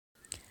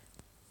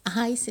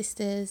Hi,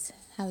 sisters.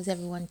 How's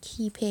everyone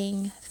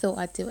keeping? Thought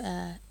I'd do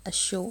a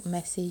short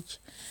message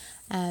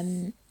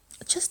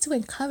just to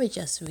encourage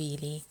us,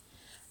 really.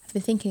 I've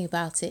been thinking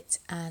about it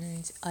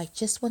and I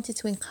just wanted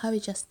to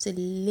encourage us to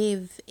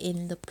live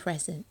in the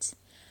present,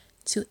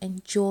 to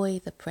enjoy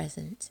the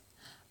present.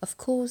 Of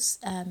course,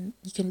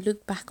 you can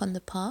look back on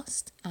the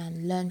past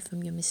and learn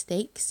from your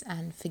mistakes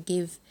and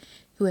forgive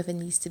whoever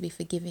needs to be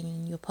forgiven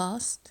in your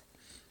past.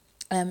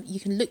 You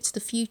can look to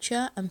the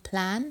future and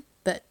plan,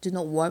 but do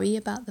not worry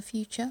about the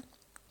future.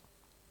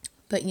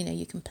 But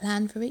you can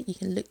plan for it. You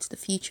can look to the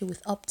future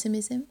with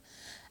optimism.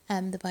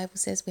 The Bible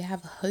says we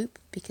have a hope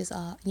because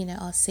our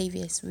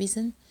Savior is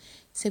risen.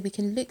 So we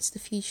can look to the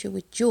future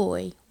with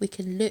joy. We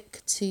can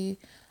look to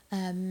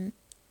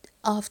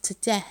after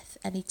death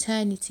and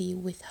eternity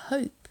with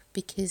hope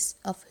because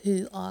of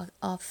who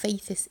our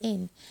faith is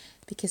in,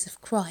 because of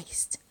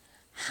Christ.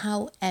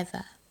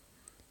 However,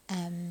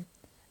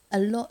 a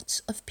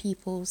lot of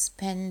people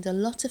spend a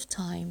lot of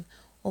time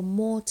or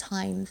more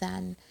time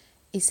than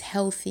is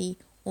healthy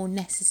or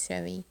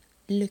necessary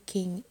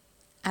looking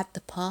at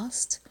the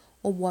past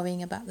or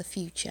worrying about the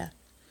future.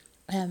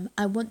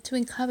 I want to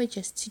encourage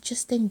us to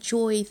just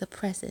enjoy the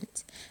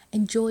present,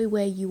 enjoy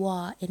where you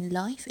are in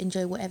life,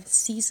 enjoy whatever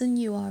season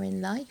you are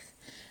in life,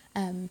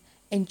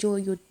 enjoy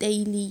your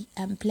daily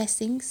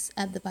blessings.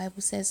 The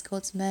Bible says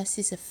God's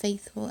mercies are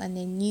faithful and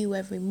they're new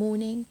every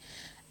morning.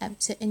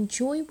 To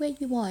enjoy where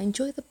you are,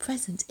 enjoy the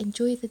present,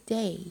 enjoy the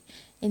day.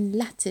 In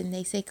Latin,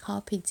 they say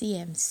carpe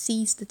diem,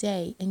 seize the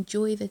day,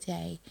 enjoy the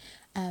day.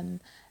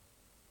 And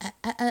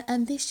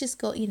this just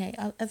got,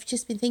 I've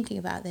just been thinking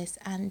about this,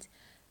 and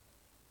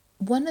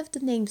one of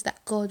the names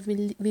that God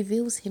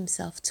reveals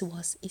himself to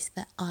us is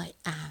that I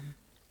am.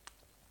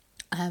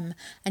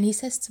 And he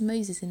says to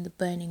Moses in the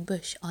burning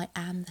bush, I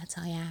am that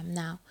I am.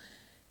 Now,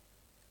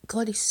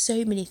 God is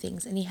so many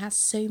things and he has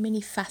so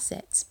many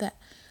facets, but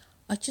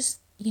I just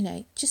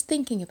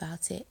thinking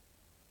about it,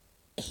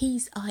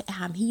 I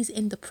am, he's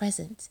in the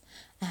present.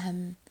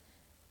 And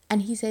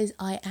he says,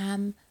 I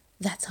am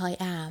that I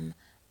am.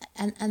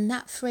 And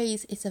that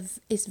phrase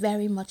is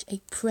very much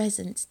a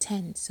present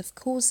tense. Of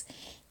course,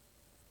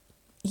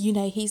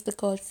 he's the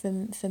God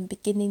from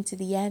beginning to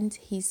the end.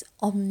 He's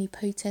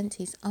omnipotent,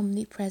 he's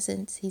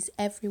omnipresent, he's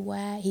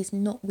everywhere. He's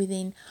not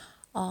within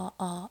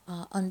our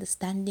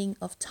understanding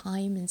of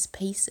time and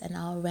space and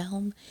our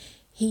realm.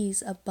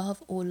 He's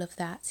above all of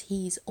that.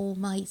 He's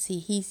almighty.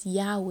 He's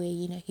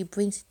Yahweh. He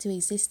brings into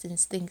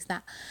existence things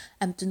that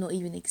do not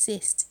even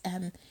exist.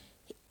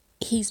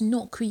 He's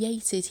not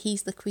created.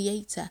 He's the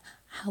creator.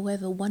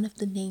 However, one of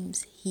the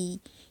names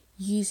he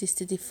uses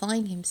to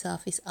define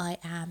himself is I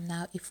am.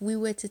 Now, if we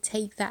were to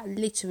take that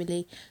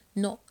literally,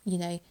 not,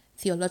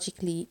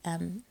 theologically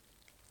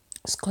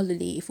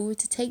scholarly, if we were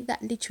to take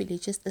that literally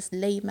just as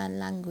layman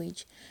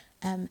language,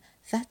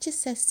 that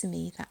just says to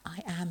me that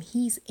I am,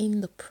 he's in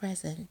the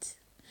present.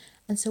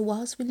 And so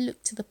whilst we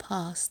look to the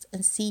past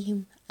and see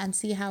him and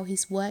see how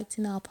he's worked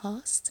in our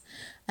past,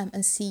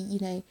 and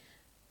see,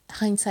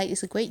 hindsight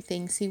is a great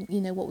thing. See,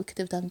 what we could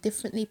have done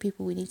differently,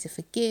 people we need to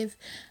forgive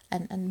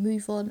and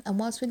move on. And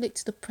whilst we look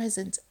to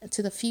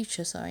the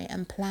future,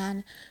 and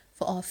plan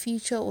for our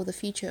future or the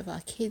future of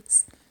our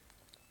kids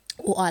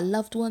or our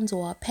loved ones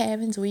or our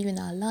parents or even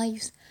our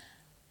lives,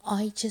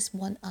 I just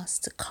want us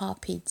to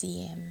carpe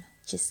diem,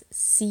 just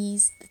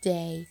seize the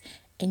day,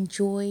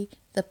 enjoy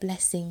the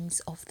blessings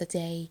of the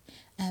day,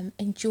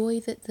 enjoy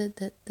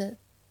the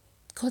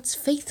God's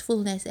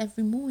faithfulness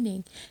every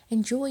morning.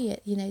 Enjoy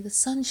it. The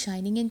sun's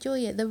shining, enjoy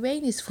it. The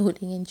rain is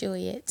falling, enjoy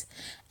it.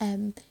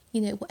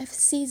 Whatever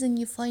season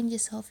you find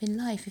yourself in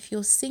life, if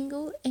you're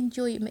single,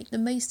 enjoy it, make the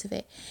most of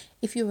it.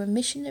 If you're a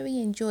missionary,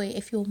 enjoy it.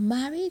 If you're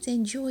married,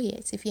 enjoy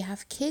it. If you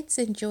have kids,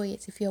 enjoy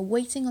it. If you're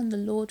waiting on the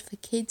Lord for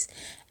kids,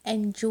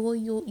 enjoy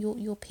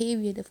your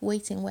period of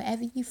waiting,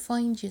 wherever you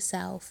find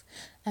yourself.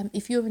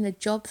 If you're in a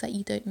job that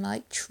you don't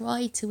like,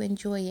 try to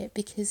enjoy it,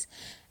 because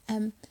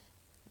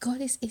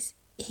God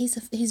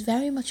He's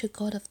very much a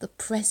God of the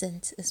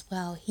present as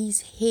well. He's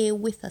here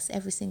with us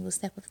every single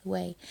step of the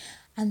way.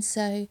 And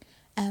so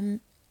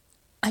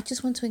I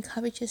just want to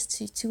encourage us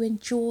to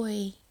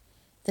enjoy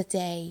the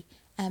day,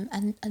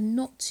 and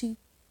not to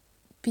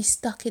be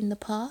stuck in the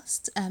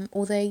past.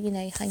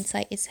 Although,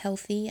 hindsight is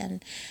healthy,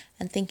 and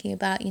thinking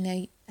about,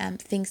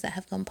 things that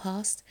have gone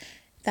past,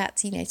 that,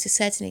 to a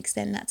certain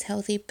extent that's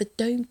healthy, but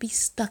don't be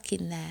stuck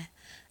in there.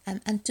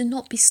 And do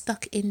not be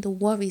stuck in the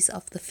worries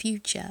of the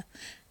future.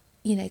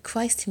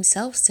 Christ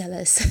himself tells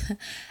us,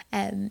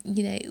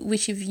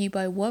 which of you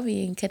by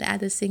worrying can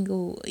add a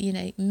single,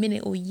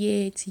 minute or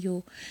year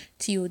to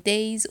your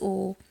days,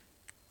 or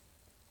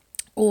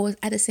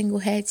add a single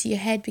hair to your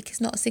head, because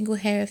not a single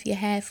hair of your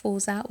hair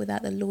falls out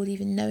without the Lord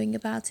even knowing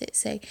about it.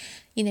 So,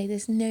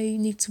 there's no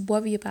need to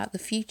worry about the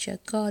future.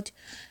 God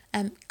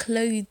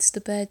clothes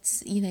the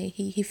birds,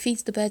 he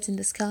feeds the birds in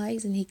the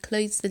skies, and he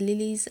clothes the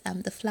lilies,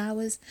 the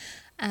flowers.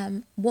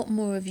 What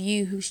more of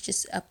you, who's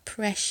just a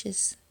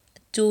precious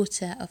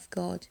daughter of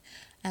God?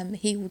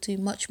 He will do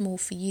much more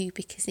for you,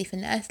 because if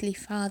an earthly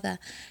father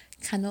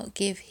cannot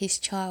give his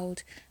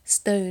child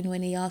stone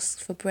when he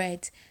asks for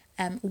bread,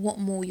 what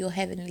more your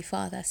heavenly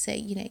Father? So,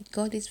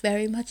 God is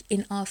very much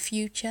in our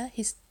future.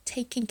 He's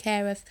taking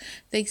care of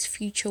those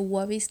future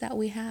worries that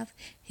we have.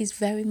 He's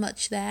very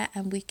much there,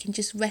 and we can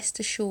just rest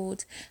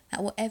assured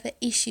that whatever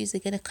issues are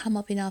going to come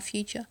up in our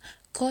future,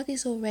 God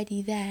is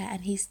already there,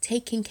 and he's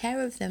taking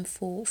care of them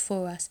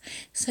for us,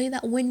 so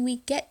that when we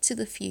get to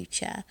the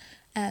future,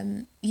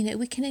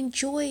 we can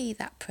enjoy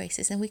that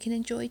process, and we can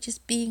enjoy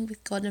just being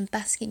with God and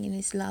basking in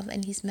his love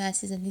and his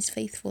mercies and his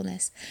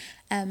faithfulness.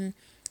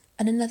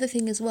 And another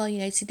thing as well,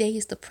 today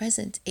is the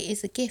present. It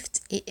is a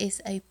gift. It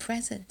is a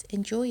present.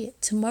 Enjoy it.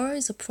 Tomorrow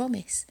is a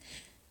promise.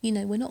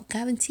 We're not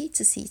guaranteed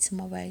to see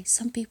tomorrow.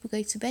 Some people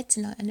go to bed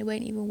tonight and they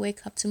won't even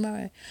wake up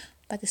tomorrow.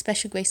 By the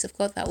special grace of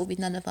God, that will be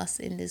none of us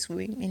in this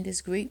room, in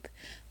this group.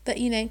 But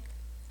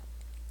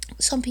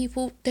some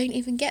people don't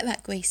even get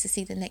that grace to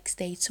see the next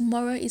day.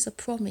 Tomorrow is a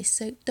promise,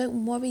 so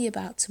don't worry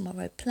about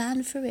tomorrow.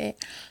 Plan for it,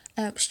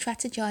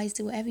 strategize,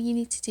 do whatever you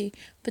need to do,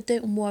 but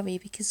don't worry,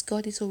 because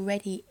God is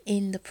already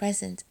in the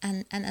present.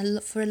 And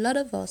for a lot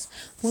of us,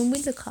 when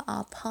we look at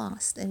our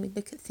past and we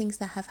look at things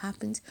that have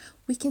happened,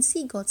 we can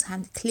see God's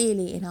hand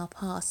clearly in our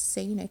past.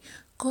 So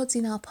God's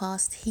in our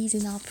past, he's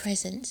in our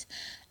present,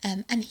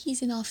 and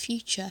he's in our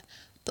future.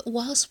 But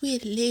whilst we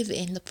live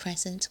in the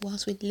present,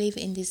 whilst we live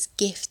in this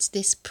gift,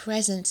 this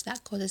present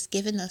that God has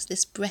given us,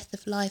 this breath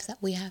of life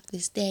that we have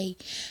this day,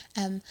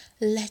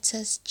 let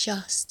us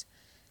just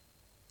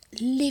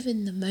live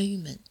in the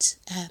moment.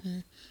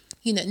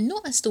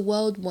 Not as the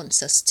world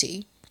wants us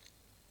to,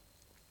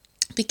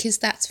 because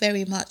that's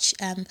very much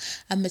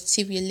a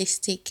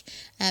materialistic,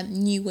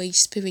 new age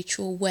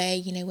spiritual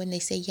way. When they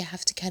say you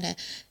have to kind of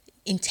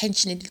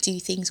intentionally do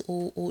things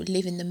or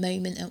live in the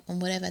moment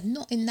and whatever.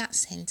 Not in that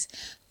sense,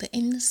 but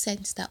in the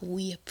sense that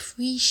we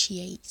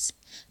appreciate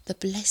the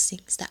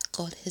blessings that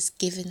God has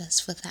given us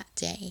for that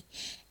day,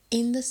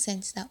 in the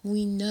sense that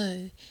we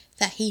know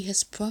that he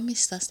has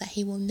promised us that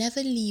he will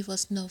never leave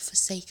us nor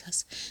forsake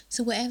us.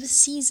 So whatever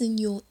season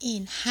you're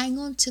in, hang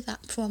on to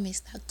that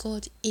promise that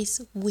God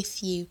is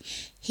with you.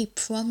 He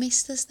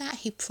promised us that.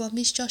 He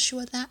promised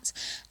Joshua that.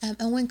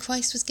 And when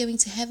Christ was going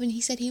to heaven,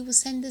 he said he will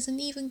send us an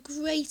even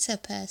greater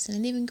person,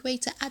 an even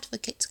greater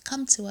advocate to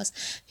come to us,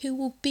 who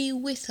will be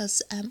with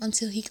us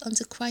until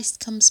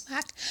Christ comes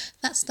back.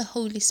 That's the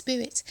Holy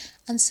Spirit.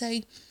 And so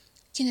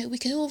we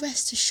can all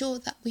rest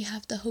assured that we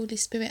have the Holy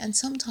Spirit. And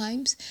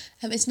sometimes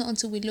it's not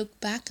until we look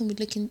back and we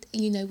look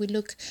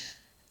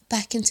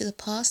back into the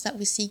past that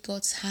we see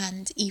God's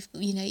hand,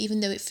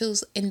 even though it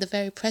feels in the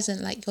very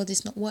present like God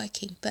is not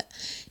working. But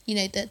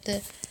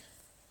the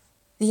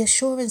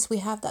assurance we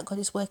have that God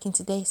is working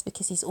today is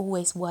because he's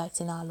always worked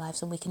in our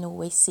lives, and we can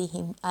always see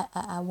him.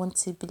 I want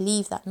to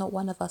believe that not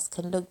one of us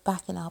can look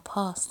back in our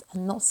past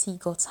and not see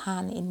God's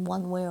hand in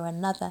one way or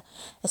another,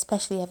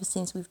 especially ever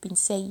since we've been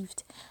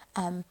saved.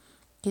 And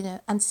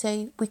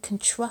so we can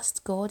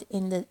trust God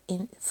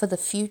for the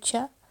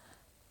future,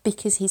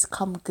 because he's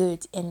come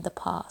good in the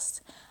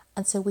past.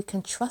 And so we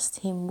can trust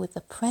him with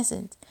the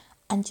present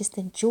and just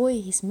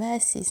enjoy his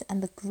mercies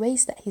and the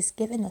grace that he's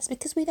given us,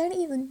 because we don't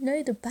even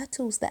know the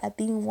battles that are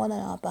being won on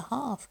our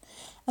behalf.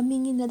 I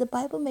mean, the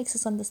Bible makes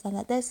us understand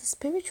that there's a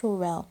spiritual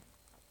realm.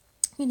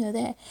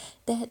 There's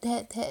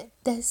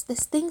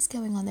things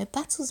going on, there are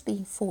battles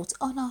being fought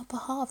on our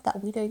behalf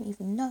that we don't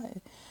even know.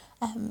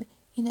 And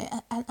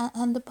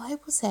the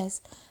Bible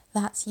says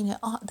that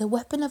the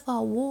weapon of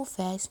our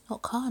warfare is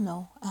not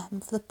carnal,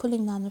 for the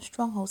pulling down of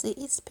strongholds. It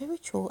is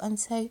spiritual. And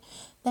so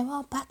there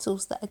are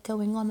battles that are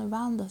going on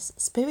around us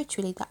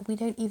spiritually that we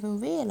don't even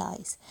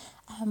realize.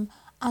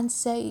 And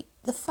so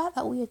the fact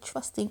that we are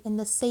trusting in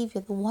the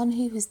Savior, the one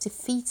who has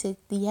defeated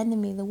the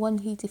enemy, the one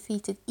who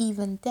defeated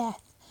even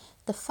death,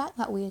 the fact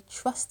that we are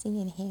trusting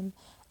in him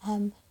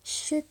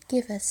should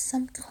give us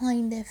some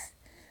kind of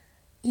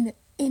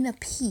inner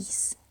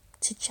peace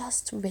to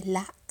just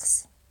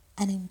relax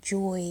and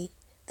enjoy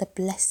the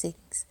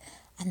blessings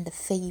and the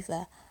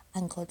favour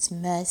and God's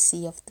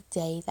mercy of the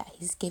day that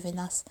he's given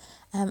us.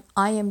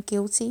 I am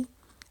guilty.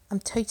 I'm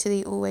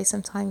totally always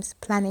sometimes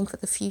planning for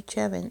the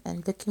future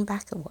and looking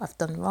back at what I've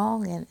done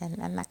wrong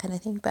and that kind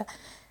of thing. But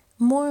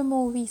more and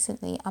more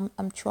recently,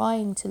 I'm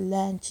trying to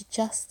learn to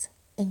just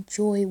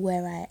enjoy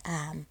where I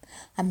am.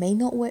 I may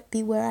not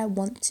be where I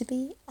want to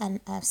be,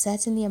 and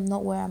certainly I'm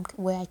not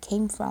where I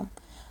came from.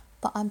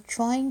 But I'm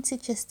trying to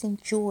just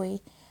enjoy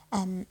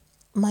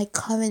my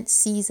current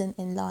season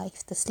in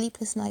life, the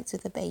sleepless nights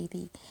with the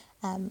baby,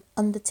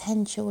 under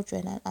 10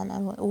 children and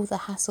all the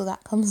hassle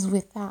that comes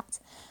with that.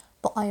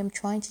 But I am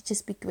trying to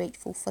just be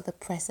grateful for the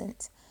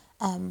present,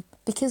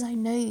 because I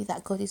know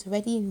that God is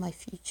already in my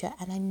future,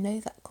 and I know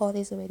that God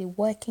is already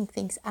working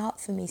things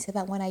out for me, so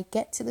that when I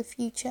get to the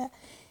future,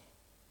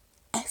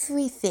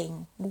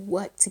 everything will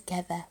work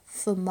together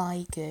for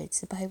my good.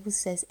 The Bible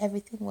says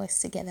everything works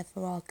together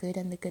for our good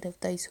and the good of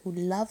those who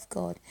love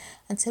God.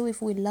 And so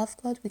if we love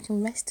God, we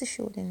can rest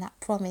assured in that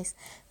promise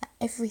that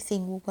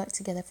everything will work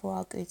together for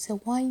our good.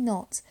 So why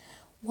not,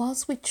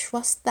 whilst we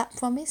trust that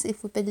promise,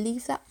 if we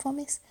believe that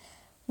promise,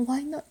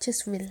 why not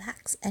just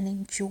relax and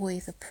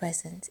enjoy the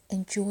present,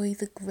 enjoy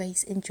the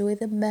grace, enjoy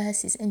the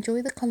mercies,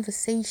 enjoy the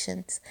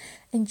conversations,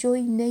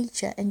 enjoy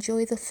nature,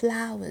 enjoy the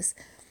flowers,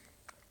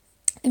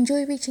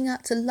 enjoy reaching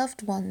out to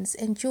loved ones,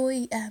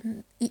 enjoy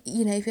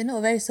if you're not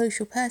a very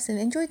social person,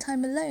 enjoy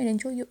time alone,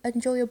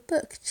 enjoy your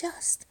book.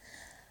 Just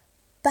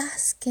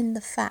bask in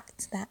the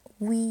fact that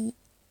we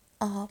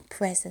are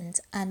present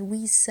and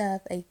we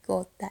serve a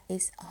God that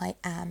is I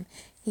am.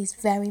 He's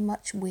very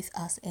much with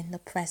us in the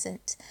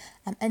present,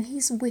 and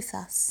he's with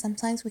us.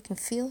 Sometimes we can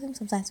feel him,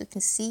 sometimes we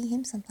can see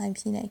him,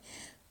 sometimes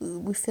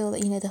we feel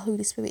that the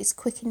Holy Spirit is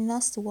quickening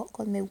us to what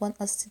God may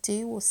want us to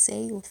do or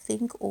say or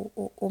think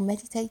or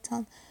meditate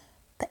on.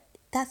 But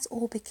that's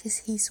all because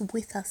he's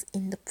with us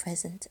in the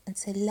present. And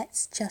so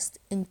let's just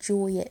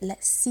enjoy it.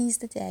 Let's seize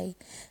the day.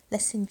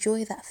 Let's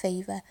enjoy that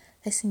favor.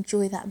 Let's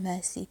enjoy that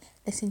mercy.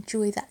 Let's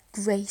enjoy that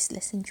grace.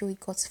 Let's enjoy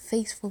God's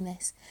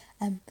faithfulness.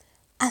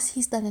 As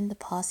he's done in the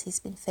past, he's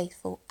been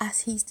faithful.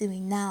 As he's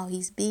doing now,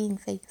 he's being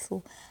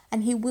faithful.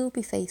 And he will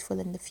be faithful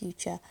in the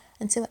future.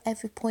 And so at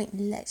every point,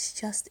 let's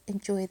just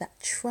enjoy that,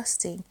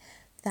 trusting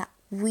that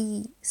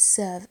we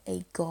serve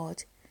a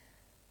God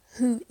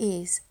who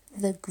is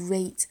the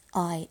great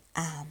I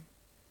am.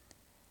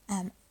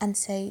 And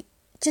so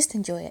just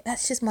enjoy it.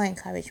 That's just my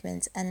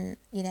encouragement. And,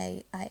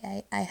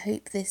 I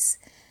hope this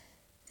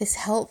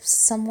helps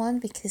someone,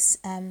 because,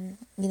 a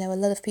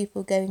lot of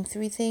people are going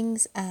through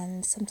things,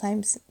 and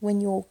sometimes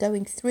when you're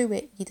going through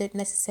it, you don't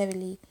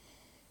necessarily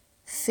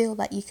feel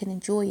that you can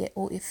enjoy it,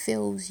 or it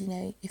feels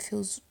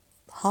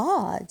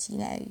hard,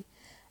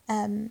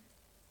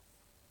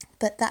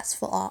 but that's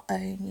for our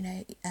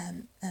own,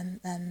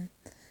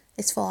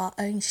 it's for our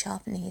own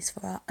sharpening, it's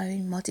for our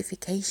own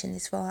modification,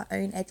 it's for our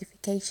own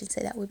edification, so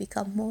that we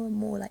become more and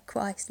more like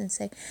Christ. And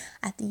so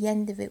at the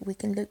end of it, we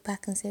can look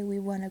back and say we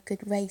won a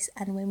good race.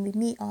 And when we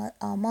meet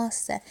our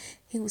master,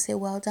 he will say,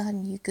 well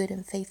done, you good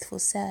and faithful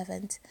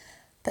servant.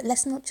 But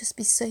let's not just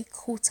be so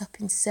caught up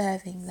in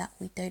serving that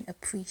we don't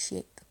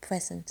appreciate the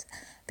present.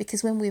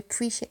 Because when we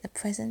appreciate the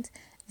present,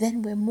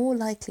 then we're more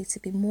likely to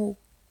be more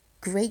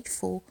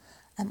grateful,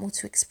 or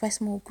to express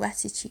more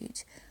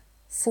gratitude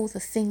for the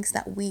things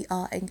that we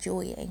are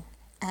enjoying.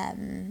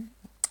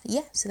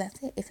 So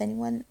that's it. If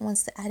anyone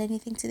wants to add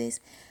anything to this,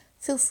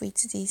 feel free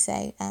to do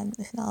so.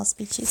 If not, I'll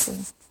speak to you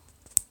soon.